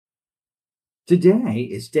Today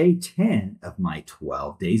is day 10 of my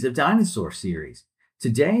 12 Days of Dinosaur series.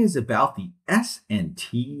 Today is about the S and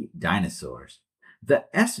T dinosaurs. The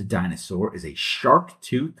S dinosaur is a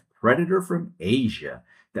shark-toothed predator from Asia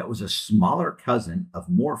that was a smaller cousin of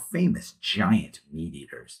more famous giant meat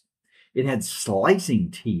eaters. It had slicing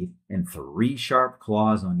teeth and three sharp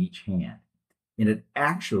claws on each hand, and it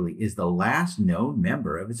actually is the last known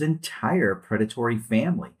member of its entire predatory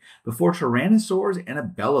family before tyrannosaurs and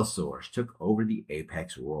abelisaurs took over the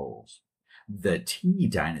apex roles. The T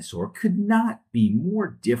dinosaur could not be more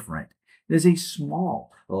different. It is a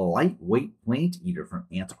small, lightweight plant eater from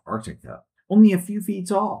Antarctica, only a few feet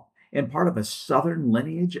tall, and part of a southern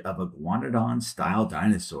lineage of iguanodon style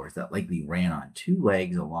dinosaurs that likely ran on two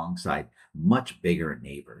legs alongside much bigger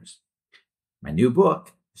neighbors. My new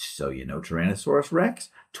book, So You Know Tyrannosaurus Rex,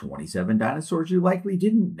 27 Dinosaurs You Likely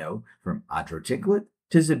Didn't Know, from Adroticlet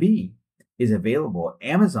to Zabi, is available at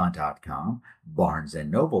Amazon.com,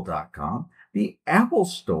 BarnesandNoble.com, the Apple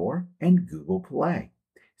Store, and Google Play.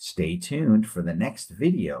 Stay tuned for the next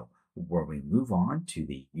video where we move on to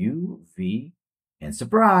the U, V, and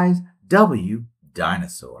surprise, W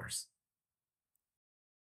dinosaurs.